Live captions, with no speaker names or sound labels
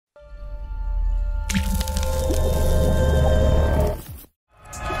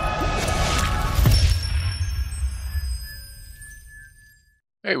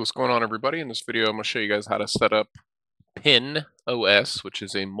Hey, what's going on, everybody? In this video, I'm going to show you guys how to set up PINN OS, which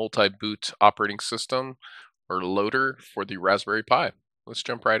is a multi-boot operating system or loader for the Raspberry Pi. Let's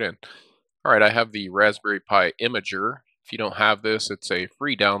jump right in. All right, I have the Raspberry Pi Imager. If you don't have this, it's a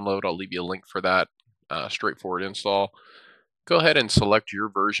free download. I'll leave you a link for that. Straightforward install. Go ahead and select your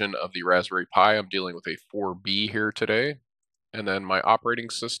version of the Raspberry Pi. I'm dealing with a 4B here today. And then my operating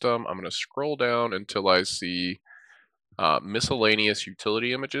system, I'm going to scroll down until I see miscellaneous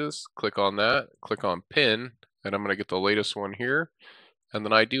utility images. Click on that, click on pin, and I'm going to get the latest one here. And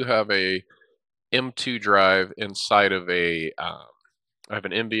then I do have a M2 drive inside of I have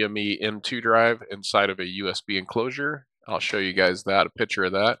an NVMe M2 drive inside of a USB enclosure. I'll show you guys that, a picture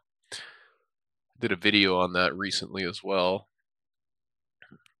of that. Did a video on that recently as well.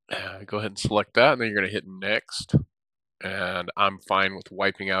 Go ahead and select that, and then you're going to hit next. And I'm fine with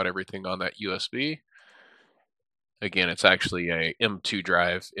wiping out everything on that USB. Again, it's actually a M2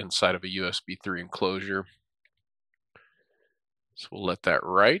 drive inside of a USB 3 enclosure. So we'll let that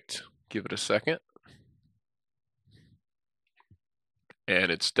write, give it a second.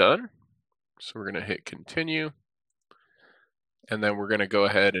 And it's done. So we're going to hit continue. And then we're going to go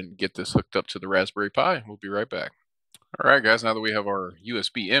ahead and get this hooked up to the Raspberry Pi. We'll be right back. All right, guys, now that we have our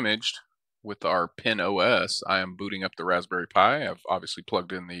USB imaged with our PINN OS, I am booting up the Raspberry Pi. I've obviously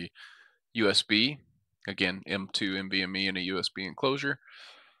plugged in the USB, again, M2 NVMe in a USB enclosure.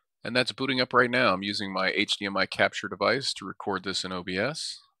 And that's booting up right now. I'm using my HDMI capture device to record this in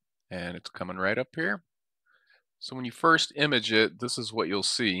OBS. And it's coming right up here. So when you first image it, this is what you'll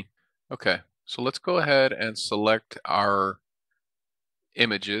see. Okay, so let's go ahead and select our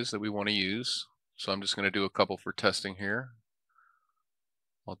images that we want to use. So I'm just going to do a couple for testing here.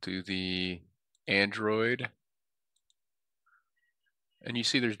 I'll do the Android. And you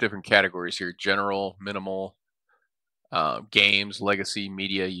see there's different categories here: general, minimal, games, legacy,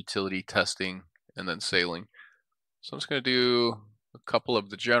 media, utility, testing, and then sailing. So I'm just going to do a couple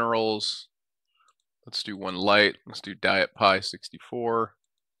of the generals. Let's do one light. Let's do Diet Pi 64.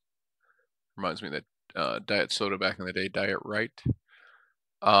 Reminds me of that Diet Soda back in the day, Diet Right.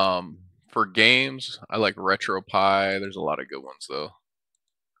 For games, I like Retro Pi. There's a lot of good ones, though.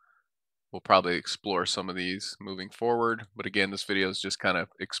 We'll probably explore some of these moving forward. But again, this video is just kind of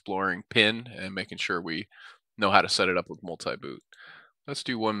exploring PINN and making sure we know how to set it up with multi-boot. Let's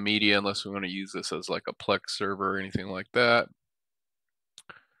do one media, unless we want to use this as like a Plex server or anything like that.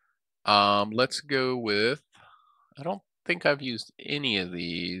 Let's go with, I don't think I've used any of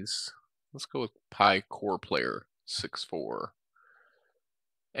these. Let's go with Pi Core Player 6.4.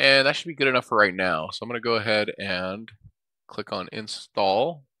 And that should be good enough for right now. So I'm going to go ahead and click on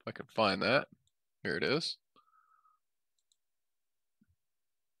install, if I can find that. Here it is.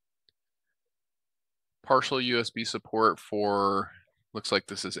 Partial USB support for, looks like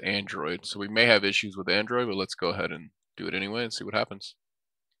this is Android. So we may have issues with Android, but let's go ahead and do it anyway and see what happens.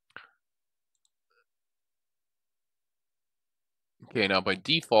 Okay, now by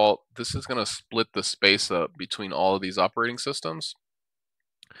default, this is going to split the space up between all of these operating systems.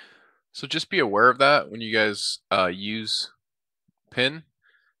 So just be aware of that when you guys use PINN.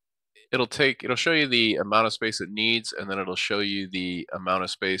 It'll show you the amount of space it needs, and then it'll show you the amount of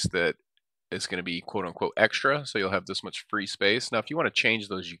space that is going to be quote unquote extra. So you'll have this much free space. Now, if you want to change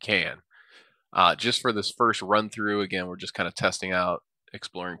those, you can. Just for this first run through, again, we're just kind of testing out,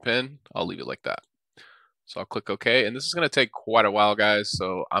 exploring PINN. I'll leave it like that. So I'll click OK, and this is going to take quite a while, guys.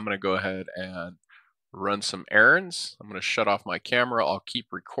 So I'm going to go ahead and run some errands. I'm going to shut off my camera. I'll keep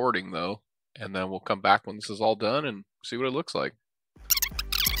recording though, and then we'll come back when this is all done and see what it looks like.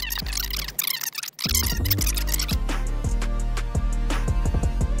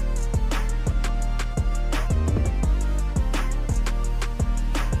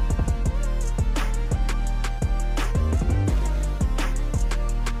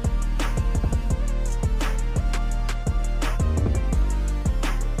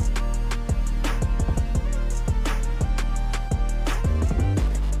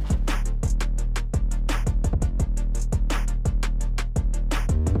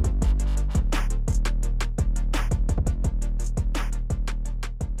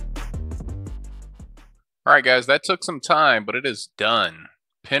 All right, guys, that took some time, but it is done.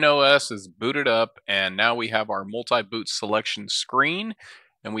 PINN OS is booted up, and now we have our multi-boot selection screen,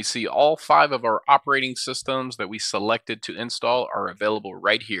 and we see all 5 of our operating systems that we selected to install are available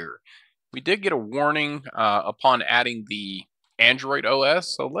right here. We did get a warning upon adding the Android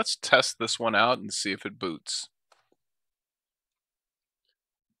OS, so let's test this one out and see if it boots.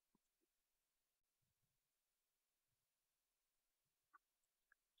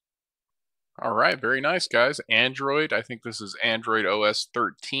 All right, very nice, guys. Android, I think this is Android OS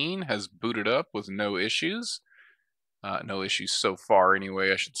 13, has booted up with no issues. No issues so far,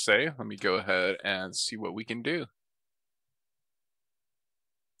 anyway, I should say. Let me go ahead and see what we can do.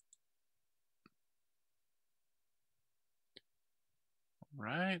 All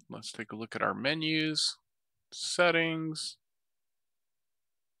right, let's take a look at our menus, settings.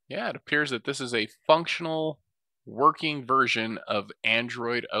 Yeah, it appears that this is a functional, working version of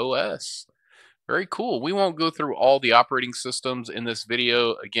Android OS. Very cool. We won't go through all the operating systems in this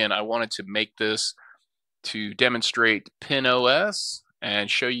video. Again, I wanted to make this to demonstrate PINN OS and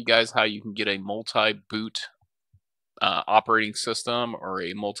show you guys how you can get a multi-boot operating system or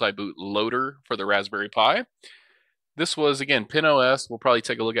a multi-boot loader for the Raspberry Pi. This was, again, PINN OS. We'll probably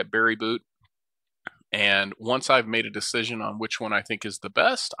take a look at Berry Boot. And once I've made a decision on which one I think is the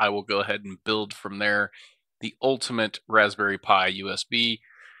best, I will go ahead and build from there the ultimate Raspberry Pi USB.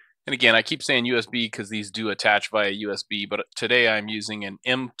 And again, I keep saying USB because these do attach via USB, but today I'm using an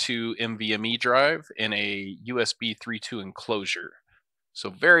M2 NVMe drive in a USB 3.2 enclosure.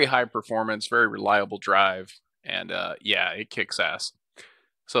 So very high performance, very reliable drive, and yeah, it kicks ass.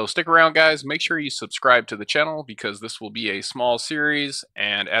 So stick around, guys. Make sure you subscribe to the channel because this will be a small series,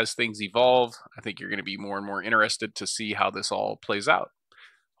 and as things evolve, I think you're going to be more and more interested to see how this all plays out.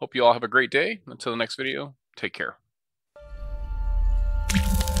 Hope you all have a great day. Until the next video, take care.